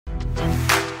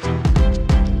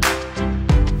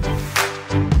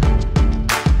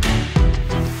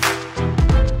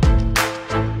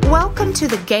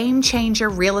the Game Changer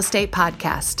Real Estate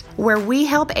Podcast, where we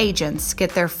help agents get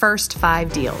their first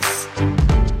 5 deals.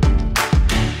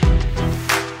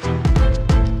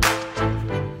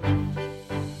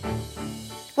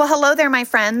 Well, hello there, my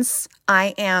friends.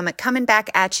 I am coming back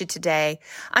at you today.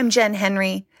 I'm Jen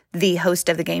Henry, the host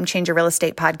of the Game Changer Real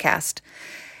Estate Podcast.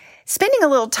 Spending a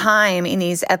little time in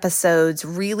these episodes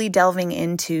really delving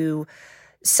into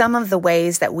some of the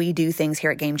ways that we do things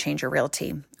here at Game Changer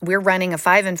Realty. We're running a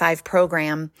 5 and 5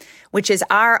 program, which is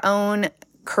our own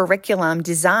curriculum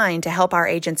designed to help our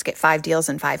agents get 5 deals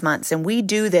in 5 months. And we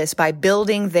do this by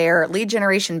building their lead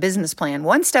generation business plan,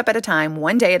 one step at a time,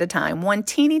 one day at a time, one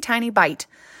teeny tiny bite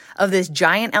of this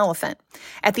giant elephant.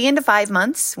 At the end of 5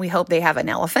 months, we hope they have an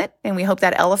elephant, and we hope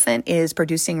that elephant is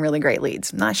producing really great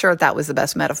leads. I'm not sure if that was the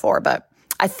best metaphor, but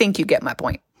I think you get my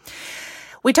point.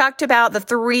 We talked about the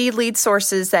 3 lead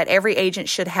sources that every agent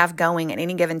should have going at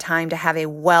any given time to have a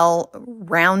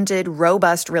well-rounded,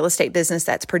 robust real estate business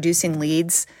that's producing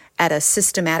leads at a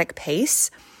systematic pace.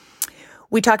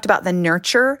 We talked about the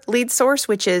nurture lead source,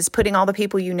 which is putting all the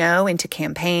people you know into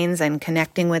campaigns and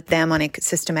connecting with them on a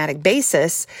systematic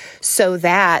basis so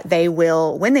that they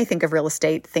will, when they think of real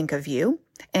estate, think of you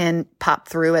and pop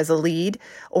through as a lead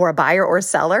or a buyer or a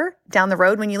seller down the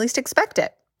road when you least expect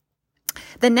it.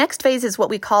 The next phase is what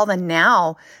we call the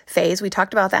now phase. We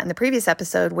talked about that in the previous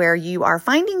episode, where you are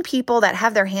finding people that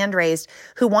have their hand raised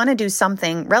who want to do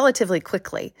something relatively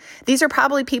quickly. These are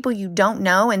probably people you don't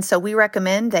know, and so we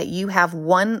recommend that you have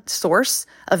one source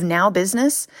of now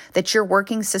business that you're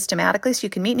working systematically so you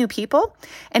can meet new people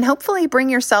and hopefully bring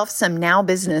yourself some now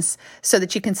business so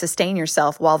that you can sustain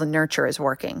yourself while the nurture is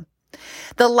working.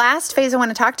 The last phase I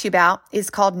want to talk to you about is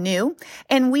called new,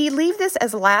 and we leave this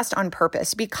as last on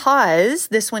purpose because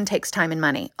this one takes time and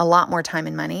money, a lot more time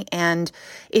and money. And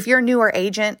if you're a newer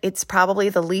agent, it's probably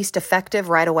the least effective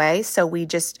right away. So we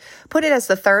just put it as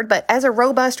the third. But as a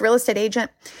robust real estate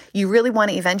agent, you really want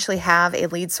to eventually have a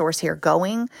lead source here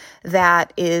going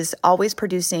that is always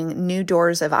producing new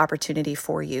doors of opportunity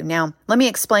for you. Now, let me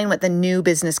explain what the new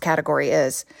business category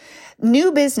is.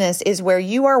 New business is where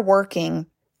you are working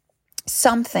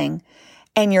something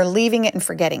and you're leaving it and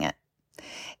forgetting it.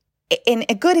 And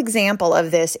a good example of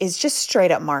this is just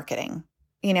straight up marketing.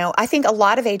 You know, I think a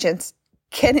lot of agents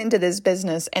get into this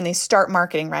business and they start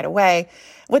marketing right away.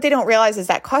 What they don't realize is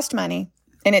that costs money,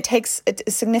 and it takes a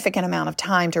significant amount of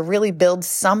time to really build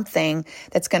something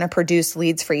that's going to produce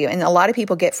leads for you. And a lot of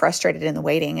people get frustrated in the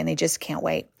waiting and they just can't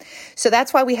wait. So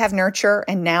that's why we have nurture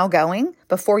and now going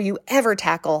before you ever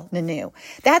tackle the new.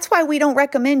 That's why we don't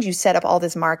recommend you set up all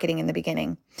this marketing in the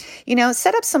beginning. You know,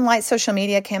 set up some light social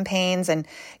media campaigns and,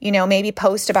 you know, maybe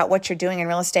post about what you're doing in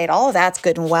real estate. All of that's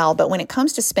good and well. But when it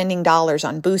comes to spending dollars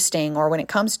on boosting, or when it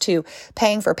comes to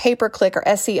paying for pay-per-click or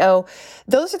SEO,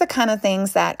 those are the kind of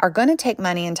things that are going to take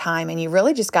money and time. And you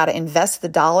really just got to invest the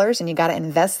dollars and you got to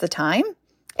invest the time.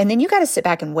 And then you got to sit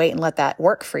back and wait and let that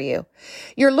work for you.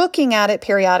 You're looking at it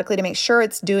periodically to make sure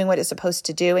it's doing what it's supposed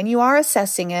to do. And you are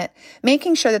assessing it,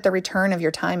 making sure that the return of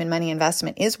your time and money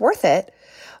investment is worth it.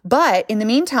 But in the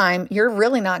meantime, you're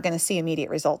really not going to see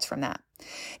immediate results from that.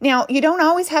 Now, you don't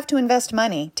always have to invest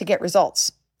money to get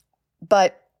results,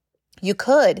 but you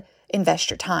could invest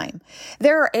your time.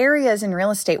 There are areas in real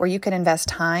estate where you can invest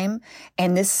time,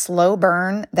 and this slow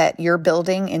burn that you're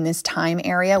building in this time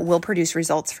area will produce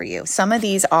results for you. Some of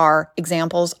these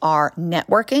examples are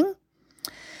networking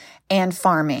and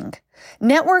farming.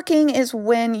 Networking is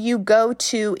when you go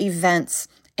to events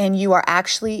and you are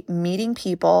actually meeting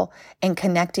people and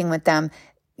connecting with them.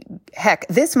 Heck,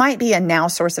 this might be a now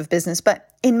source of business, but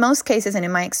in most cases, and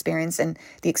in my experience and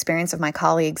the experience of my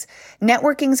colleagues,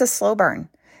 networking is a slow burn.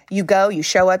 You go, you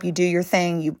show up, you do your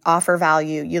thing, you offer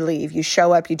value, you leave. You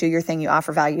show up, you do your thing, you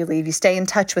offer value, you leave. You stay in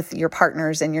touch with your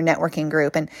partners and your networking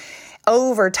group. And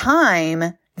over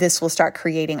time, this will start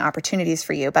creating opportunities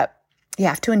for you. But you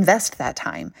have to invest that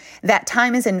time. That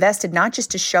time is invested not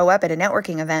just to show up at a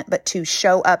networking event, but to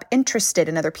show up interested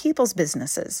in other people's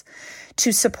businesses,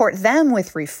 to support them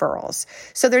with referrals.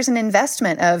 So there's an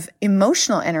investment of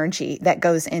emotional energy that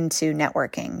goes into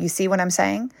networking. You see what I'm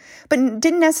saying? But it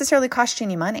didn't necessarily cost you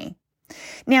any money.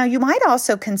 Now, you might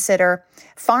also consider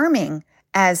farming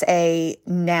as a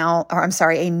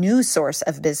new source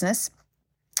of business.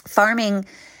 Farming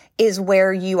is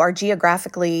where you are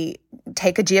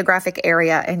take a geographic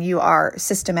area and you are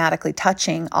systematically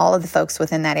touching all of the folks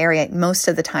within that area. Most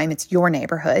of the time, it's your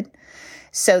neighborhood.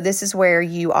 So this is where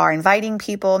you are inviting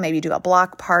people. Maybe you do a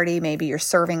block party. Maybe you're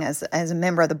serving as a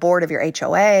member of the board of your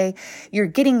HOA. You're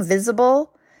getting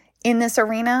visible in this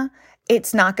arena.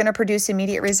 It's not going to produce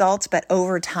immediate results, but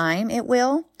over time it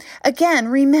will. Again,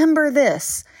 remember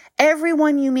this.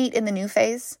 everyone you meet in the new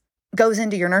phase goes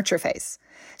into your nurture phase.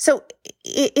 So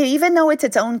even though it's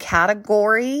its own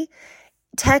category,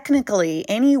 technically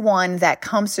anyone that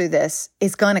comes through this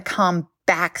is going to come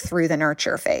back through the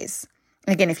nurture phase.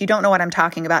 Again, if you don't know what I'm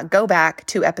talking about, go back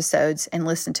 2 episodes and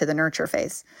listen to the nurture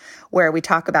phase, where we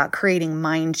talk about creating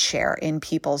mind share in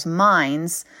people's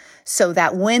minds so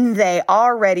that when they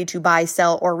are ready to buy,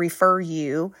 sell, or refer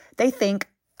you, they think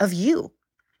of you.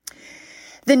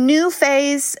 The new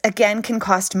phase, again, can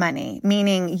cost money,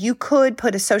 meaning you could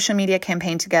put a social media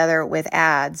campaign together with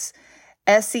ads,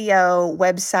 SEO,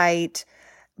 website,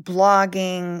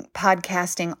 blogging,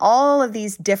 podcasting, all of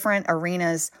these different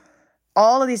arenas,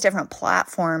 all of these different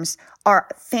platforms are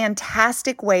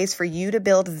fantastic ways for you to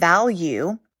build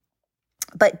value,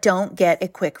 but don't get a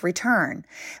quick return.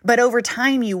 But over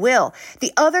time, you will.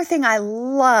 The other thing I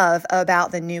love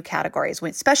about the new categories,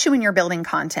 especially when you're building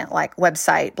content like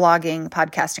website, blogging,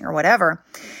 podcasting, or whatever,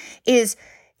 is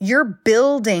you're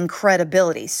building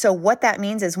credibility. So what that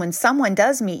means is when someone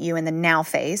does meet you in the now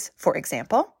phase, for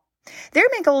example, they're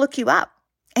going to go look you up.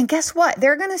 And guess what?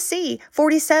 They're going to see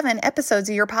 47 episodes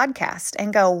of your podcast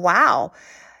and go, wow,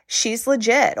 she's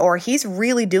legit, or he's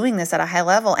really doing this at a high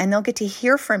level. And they'll get to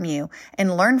hear from you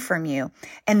and learn from you.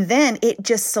 And then it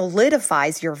just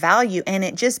solidifies your value and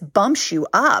it just bumps you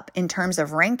up in terms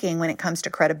of ranking when it comes to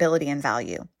credibility and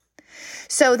value.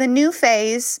 So the new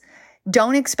phase,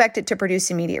 don't expect it to produce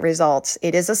immediate results.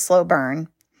 It is a slow burn.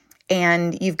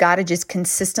 And you've got to just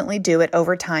consistently do it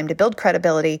over time to build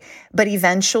credibility, but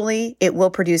eventually it will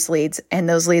produce leads, and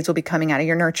those leads will be coming out of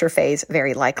your nurture phase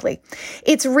very likely.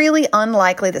 It's really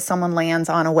unlikely that someone lands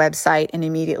on a website and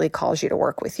immediately calls you to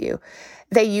work with you.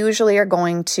 They usually are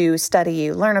going to study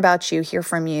you, learn about you, hear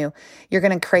from you. You're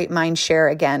going to create mind share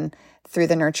again through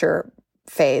the nurture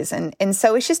phase. And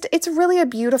so it's really a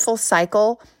beautiful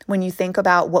cycle when you think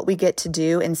about what we get to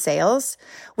do in sales.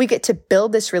 We get to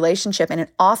build this relationship, and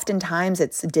oftentimes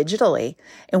it's digitally,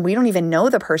 and we don't even know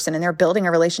the person, and they're building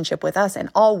a relationship with us. And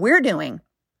all we're doing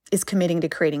is committing to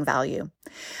creating value.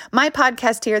 My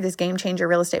podcast here, this Game Changer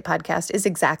Real Estate Podcast, is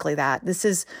exactly that. This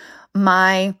is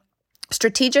my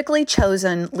strategically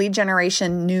chosen lead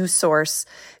generation news source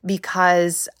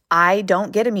because I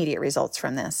don't get immediate results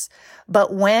from this.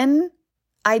 But when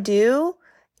I do,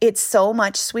 it's so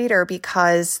much sweeter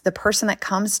because the person that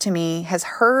comes to me has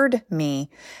heard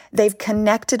me. They've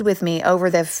connected with me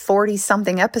over the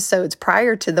 40-something episodes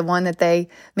prior to the one that they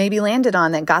maybe landed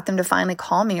on that got them to finally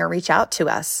call me or reach out to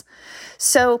us.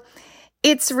 So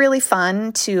it's really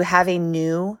fun to have a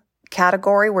new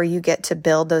category where you get to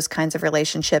build those kinds of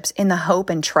relationships in the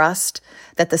hope and trust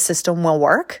that the system will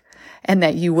work and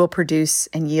that you will produce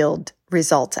and yield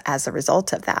results as a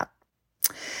result of that.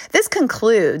 This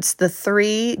concludes the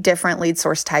 3 different lead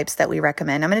source types that we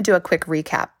recommend. I'm going to do a quick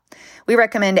recap. We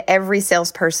recommend every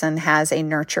salesperson has a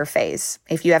nurture phase.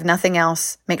 If you have nothing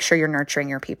else, make sure you're nurturing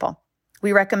your people.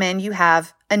 We recommend you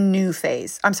have a now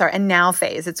phase.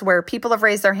 It's where people have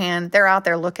raised their hand. They're out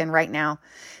there looking right now.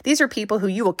 These are people who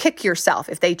you will kick yourself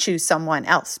if they choose someone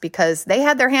else because they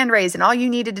had their hand raised and all you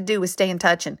needed to do was stay in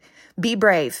touch and be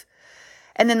brave.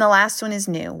 And then the last one is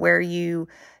new, where you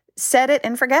set it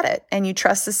and forget it, and you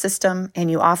trust the system and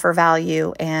you offer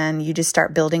value and you just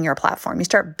start building your platform. You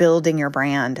start building your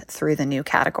brand through the new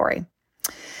category.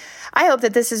 I hope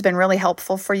that this has been really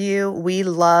helpful for you. We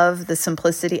love the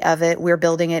simplicity of it. We're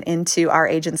building it into our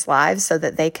agents' lives so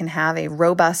that they can have a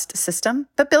robust system,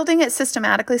 but building it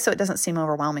systematically so it doesn't seem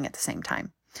overwhelming at the same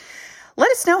time. Let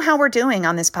us know how we're doing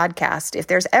on this podcast. If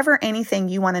there's ever anything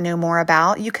you want to know more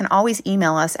about, you can always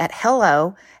email us at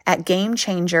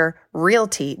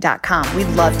hello@gamechangerrealty.com. We'd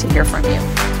love to hear from you.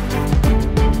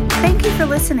 Thank you for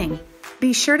listening.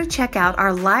 Be sure to check out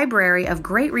our library of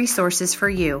great resources for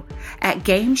you at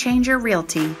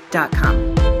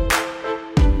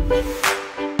gamechangerrealty.com.